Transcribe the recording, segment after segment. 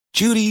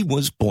Judy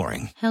was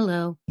boring.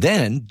 Hello.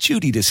 Then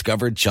Judy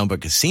discovered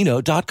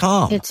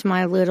ChumbaCasino.com. It's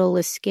my little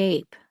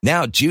escape.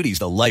 Now Judy's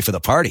the life of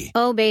the party.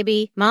 Oh,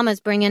 baby, mama's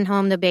bringing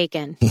home the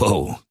bacon.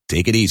 Whoa,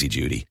 take it easy,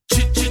 Judy.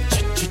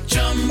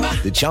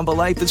 The Chumba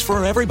life is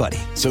for everybody.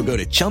 So go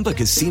to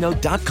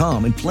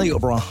ChumbaCasino.com and play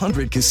over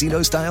 100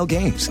 casino-style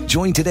games.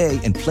 Join today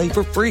and play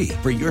for free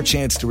for your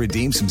chance to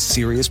redeem some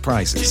serious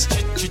prizes.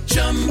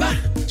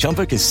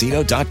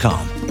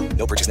 ChumbaCasino.com.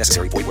 No purchase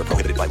necessary. Void where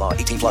prohibited by law.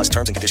 18 plus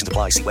terms and conditions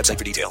apply. See website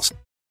for details.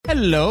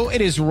 Hello, it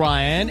is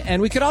Ryan,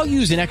 and we could all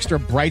use an extra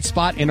bright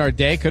spot in our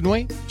day, couldn't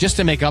we? Just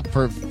to make up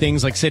for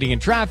things like sitting in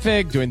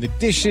traffic, doing the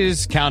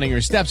dishes, counting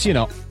your steps, you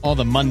know, all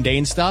the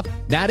mundane stuff.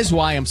 That is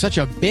why I'm such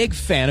a big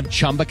fan of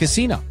Chumba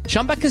Casino.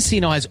 Chumba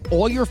Casino has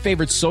all your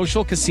favorite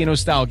social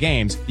casino-style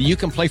games that you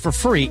can play for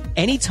free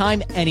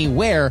anytime,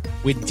 anywhere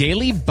with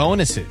daily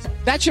bonuses.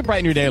 That should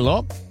brighten your day a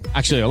little.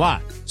 Actually, a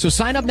lot. So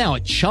sign up now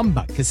at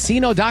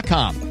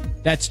ChumbaCasino.com.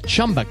 That's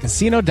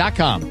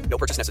ChumbaCasino.com. No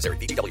purchase necessary.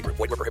 VGW Group.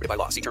 Void where prohibited by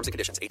law. See terms and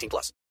conditions. 18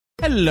 plus.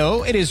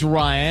 Hello, it is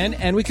Ryan,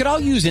 and we could all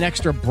use an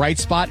extra bright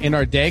spot in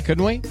our day,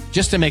 couldn't we?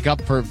 Just to make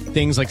up for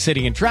things like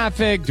sitting in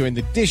traffic, doing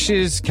the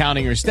dishes,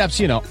 counting your steps,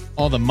 you know,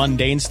 all the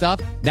mundane stuff.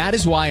 That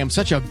is why I'm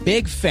such a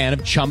big fan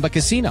of Chumba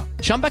Casino.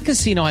 Chumba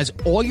Casino has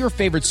all your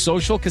favorite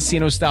social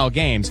casino-style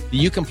games that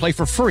you can play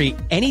for free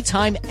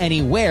anytime,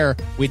 anywhere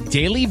with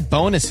daily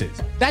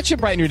bonuses. That should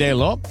brighten your day a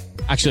little.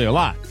 Actually, a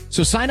lot.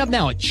 So sign up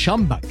now at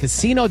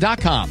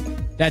ChumbaCasino.com.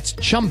 That's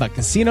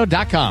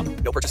ChumbaCasino.com.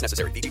 No purchase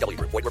necessary. VGW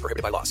Group. Void where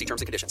prohibited by law. See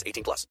terms and conditions.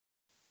 18 plus.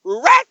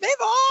 Raspy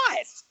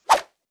Voice!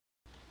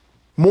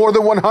 More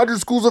than 100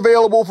 schools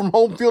available from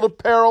Home Field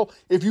Apparel.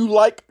 If you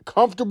like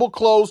comfortable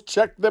clothes,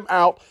 check them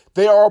out.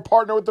 They are a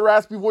partner with the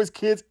Raspy Voice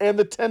Kids and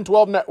the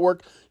 1012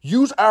 Network.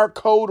 Use our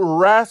code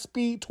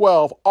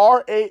RASPY12,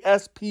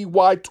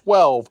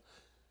 RASPY12,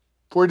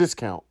 for a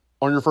discount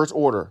on your first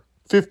order.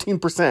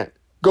 15%.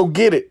 Go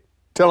get it.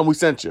 Tell them we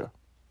sent you.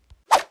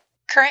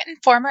 Current and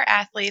former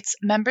athletes,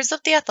 members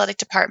of the athletic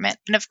department,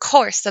 and of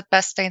course the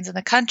best fans in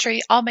the country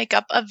all make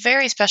up a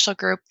very special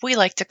group we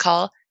like to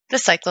call the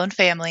Cyclone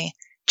family.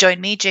 Join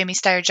me, Jamie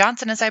Steyer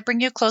Johnson, as I bring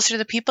you closer to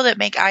the people that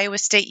make Iowa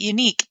State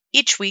unique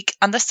each week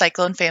on the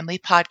Cyclone Family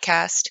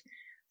podcast.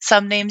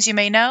 Some names you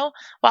may know,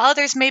 while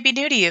others may be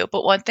new to you,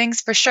 but one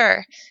thing's for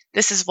sure,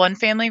 this is one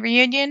family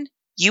reunion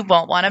you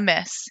won't want to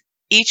miss.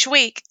 Each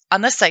week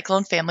on the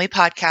Cyclone Family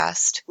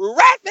podcast.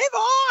 Raspy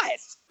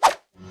Voice!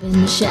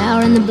 In the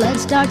shower and the blood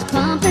starts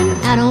pumping.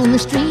 Out on the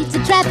streets, the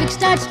traffic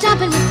starts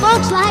jumping. With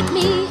folks like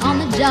me on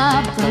the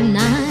job from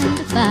 9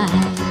 to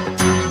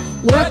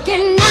 5.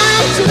 Working 9 to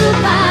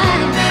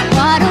 5.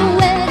 What a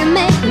way to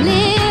make a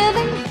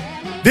living.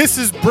 This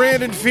is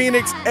Brandon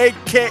Phoenix,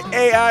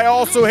 a.k.a. I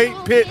Also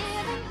Hate Pitt,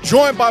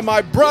 joined by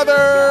my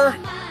brother,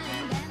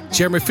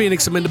 Jeremy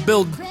Phoenix. I'm in the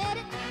building.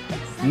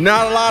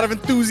 Not a lot of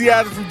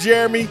enthusiasm from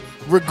Jeremy.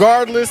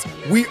 Regardless,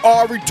 we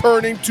are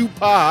returning to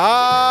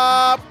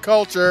pop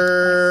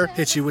culture.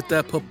 Hit you with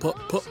that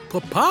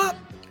pop.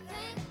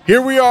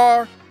 Here we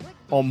are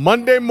on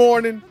Monday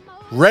morning,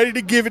 ready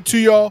to give it to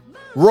y'all.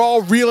 Raw,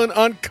 real, and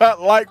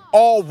uncut like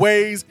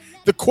always.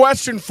 The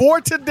question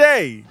for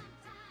today,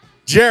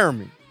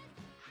 Jeremy,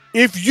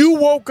 if you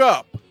woke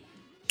up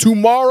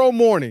tomorrow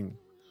morning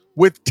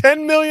with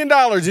 $10 million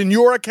in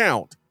your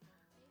account,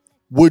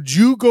 would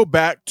you go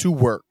back to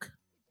work?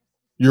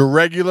 Your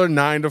regular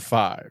 9 to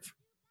 5.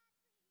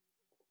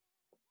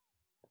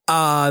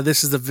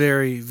 This is a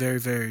very, very,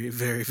 very,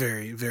 very,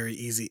 very, very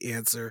easy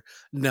answer.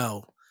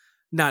 No,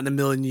 not in a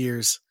million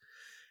years.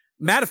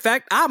 Matter of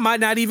fact, I might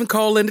not even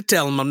call in to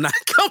tell him I'm not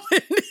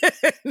coming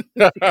in.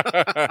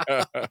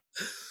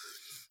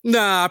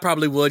 Nah, I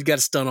probably would. Got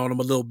to stun on him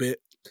a little bit.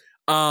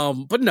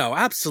 But no,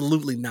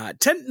 absolutely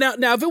not.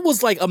 Now, if it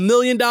was like $1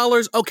 million,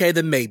 okay,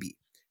 then maybe.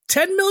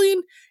 10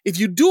 million, if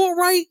you do it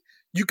right,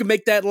 you can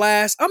make that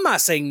last. I'm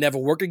not saying never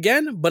work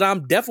again, but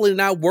I'm definitely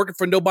not working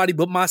for nobody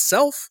but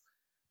myself.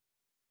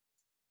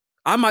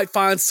 I might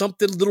find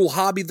something, little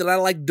hobby that I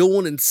like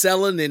doing and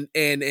selling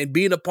and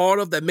being a part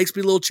of that makes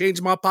me a little change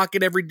in my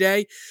pocket every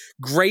day.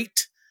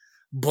 Great.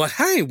 But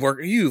I ain't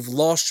working. You've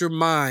lost your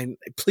mind.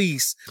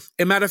 Please. As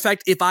a matter of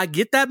fact, if I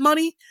get that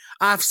money,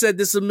 I've said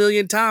this a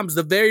million times,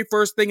 the very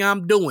first thing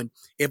I'm doing,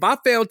 if I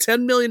found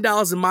 $10 million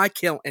in my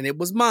account and it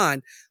was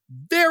mine,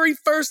 very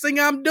first thing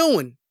I'm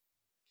doing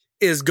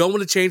is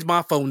going to change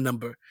my phone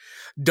number.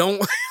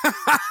 Don't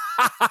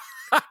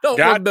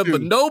remember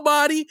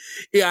nobody.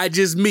 Yeah,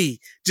 just me.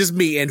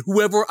 And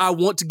whoever I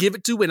want to give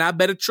it to, and I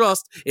better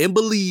trust and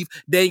believe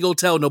they ain't gonna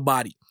tell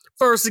nobody.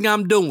 First thing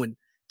I'm doing,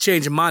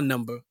 changing my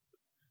number.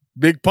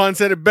 Big Pun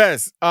said it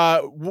best.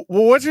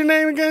 What's your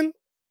name again?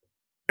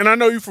 And I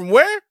know you from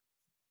where?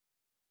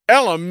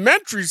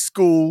 Elementary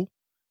school.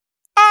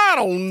 I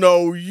don't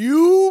know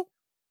you.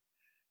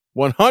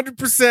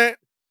 100%.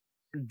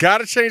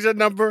 Gotta change that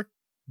number.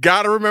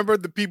 Gotta remember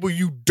the people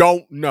you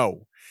don't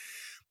know.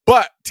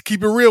 But to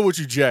keep it real with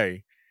you,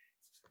 Jay,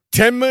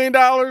 $10 million,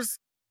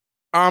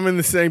 I'm in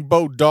the same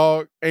boat,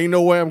 dog. Ain't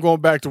no way I'm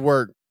going back to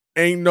work.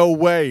 Ain't no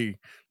way.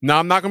 Now,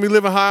 I'm not going to be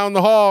living high on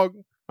the hog.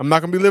 I'm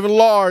not going to be living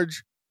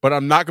large. but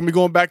I'm not going to be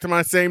going back to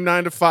my same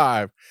 9 to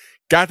 5.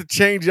 Got to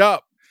change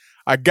up.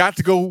 I got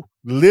to go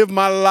live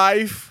my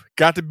life.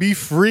 Got to be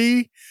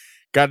free.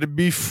 Got to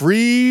be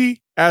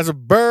free as a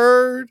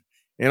bird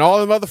and all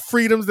them other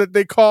freedoms that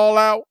they call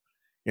out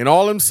and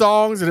all them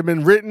songs that have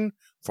been written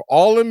for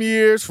all them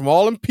years from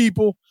all them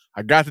people.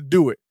 I got to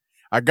do it.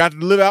 I got to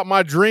live out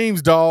my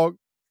dreams, dog.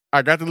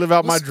 I got to live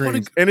out my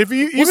dreams. And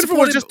even if it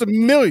was just $1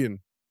 million,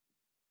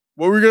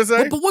 what were we going to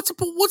say? But what's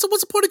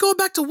the point of going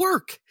back to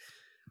work?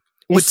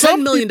 With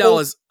 $10 million,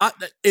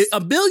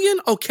 $1 billion,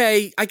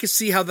 okay, I can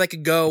see how that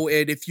could go.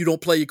 And if you don't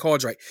play your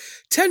cards right,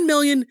 $10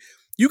 million,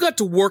 you got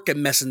to work at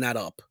messing that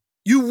up.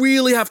 You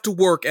really have to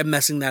work at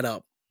messing that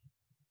up.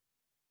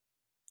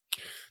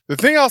 The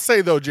thing I'll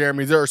say, though,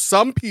 Jeremy, there are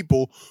some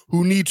people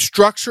who need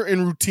structure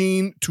and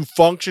routine to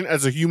function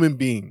as a human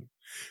being.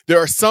 There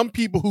are some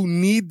people who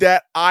need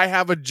that. I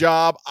have a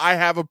job. I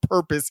have a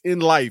purpose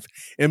in life.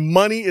 And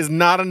money is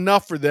not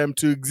enough for them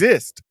to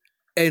exist.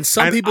 And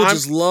some people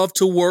just love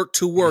to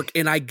work,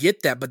 and I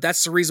get that. But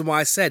that's the reason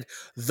why I said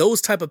those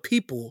type of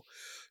people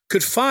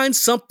could find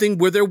something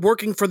where they're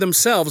working for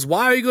themselves.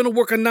 Why are you going to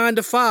work a 9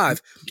 to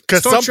 5?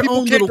 Because some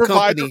people can't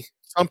provide.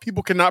 Some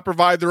people cannot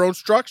provide their own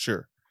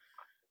structure.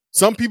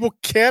 Some people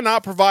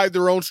cannot provide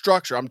their own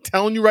structure. I'm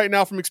telling you right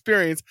now from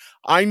experience,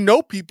 I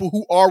know people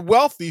who are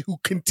wealthy who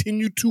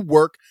continue to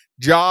work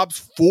jobs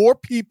for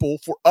people,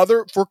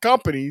 for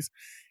companies.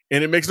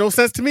 And it makes no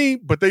sense to me,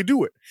 but they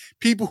do it.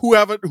 People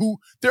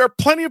there are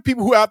plenty of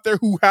people who out there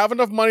who have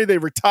enough money, they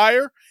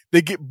retire,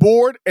 they get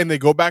bored, and they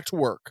go back to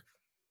work.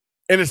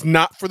 And it's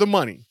not for the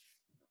money.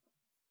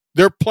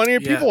 There are plenty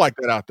of people like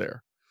that out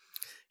there.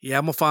 Yeah,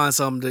 I'm going to find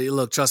something to,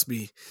 look, trust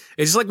me.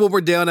 It's just like when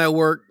we're down at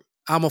work,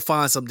 I'm going to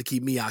find something to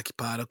keep me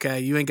occupied, okay?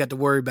 You ain't got to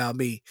worry about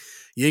me.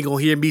 You ain't going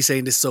to hear me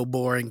saying this so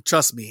boring.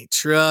 Trust me.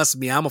 I'm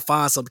going to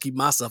find something to keep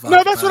myself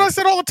occupied. No, that's what I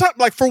said all the time.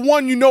 Like, for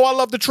one, I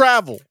love to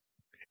travel.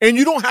 And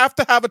you don't have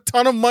to have a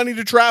ton of money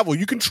to travel.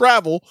 You can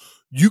travel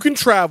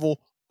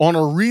on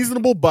a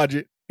reasonable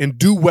budget and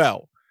do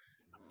well.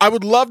 I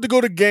would love to go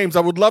to games.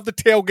 I would love to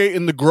tailgate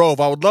in the Grove.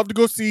 I would love to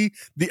go see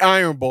the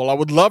Iron Bowl. I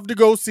would love to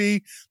go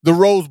see the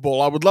Rose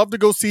Bowl. I would love to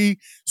go see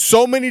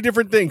so many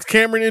different things.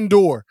 Cameron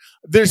Indoor.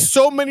 There's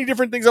so many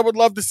different things I would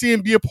love to see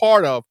and be a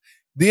part of.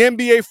 The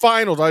NBA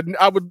Finals.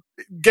 I would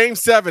Game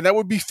 7. That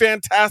would be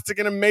fantastic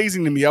and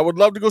amazing to me. I would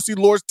love to go see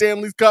Lord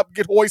Stanley's Cup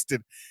get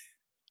hoisted.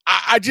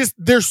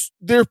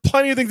 There are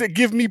plenty of things that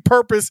give me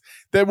purpose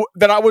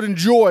that I would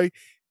enjoy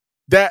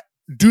that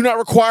do not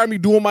require me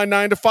doing my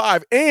 9 to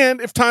 5. And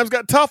if times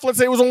got tough, let's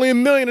say it was only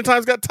 $1 million and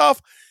times got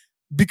tough,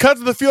 because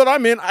of the field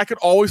I'm in, I could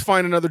always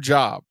find another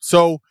job.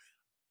 So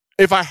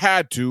if I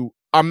had to,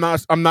 I'm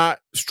not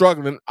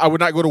struggling. I would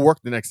not go to work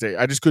the next day.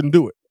 I just couldn't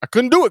do it. I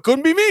couldn't do it.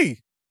 Couldn't be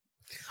me.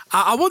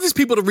 I want these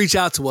people to reach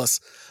out to us.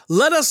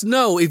 Let us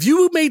know if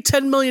you made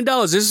 $10 million.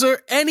 Is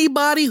there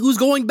anybody who's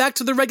going back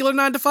to the regular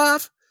 9 to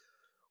 5?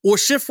 Or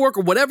shift work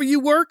or whatever you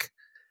work,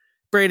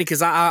 Brandon,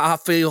 because I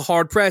feel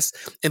hard pressed.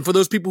 And for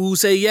those people who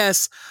say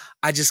yes,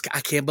 I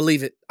can't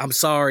believe it. I'm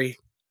sorry.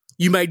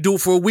 You might do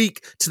it for a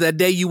week to that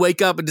day you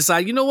wake up and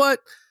decide, you know what?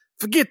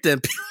 Forget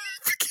them.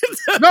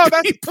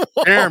 That's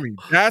Jeremy.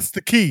 That's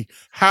the key.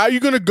 How are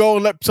you going to go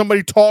and let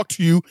somebody talk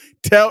to you?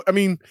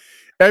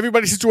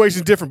 Everybody's situation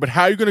is different, but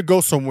how are you going to go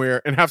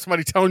somewhere and have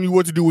somebody telling you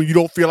what to do when you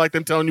don't feel like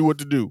them telling you what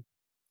to do?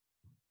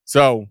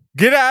 So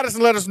get at us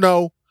and let us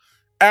know.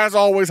 As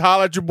always,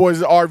 holla at your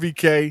boys at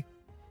RVK.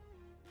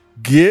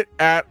 Get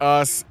at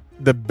us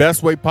the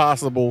best way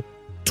possible.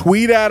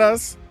 Tweet at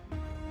us.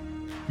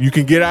 You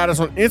can get at us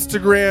on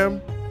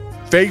Instagram,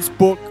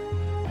 Facebook,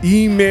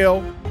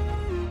 email.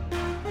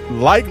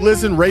 Like,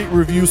 listen, rate,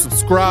 review,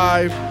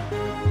 subscribe.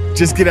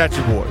 Just get at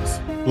your boys.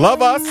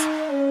 Love us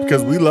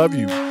because we love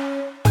you.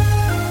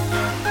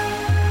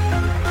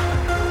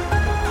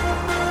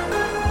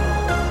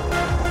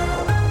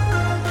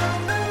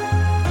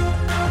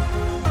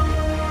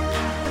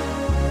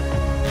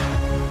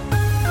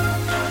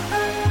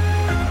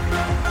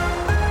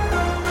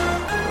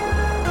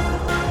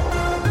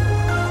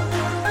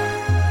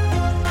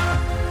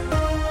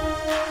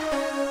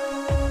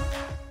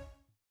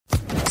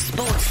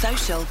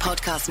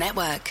 Podcast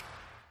Network.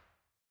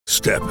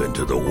 Step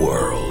into the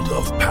world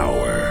of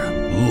power,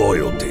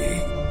 loyalty,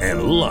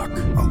 and luck.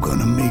 I'm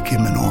gonna make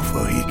him an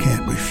offer he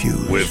can't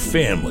refuse. With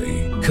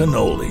family,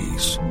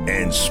 cannolis,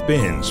 and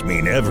spins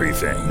mean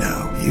everything.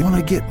 Now, you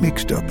wanna get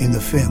mixed up in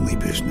the family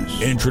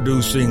business.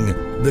 Introducing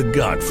The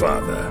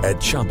Godfather at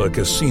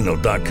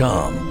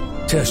ChumbaCasino.com.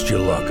 Test your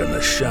luck in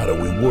the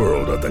shadowy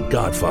world of The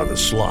Godfather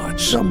slot.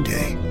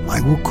 Someday,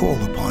 I will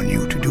call upon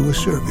you to do a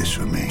service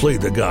for me. Play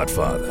The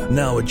Godfather,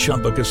 now at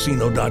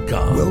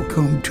ChumbaCasino.com.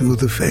 Welcome to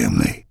the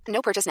family.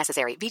 No purchase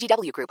necessary.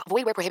 VGW Group.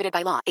 Void where prohibited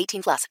by law.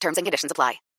 18+. Terms and conditions apply.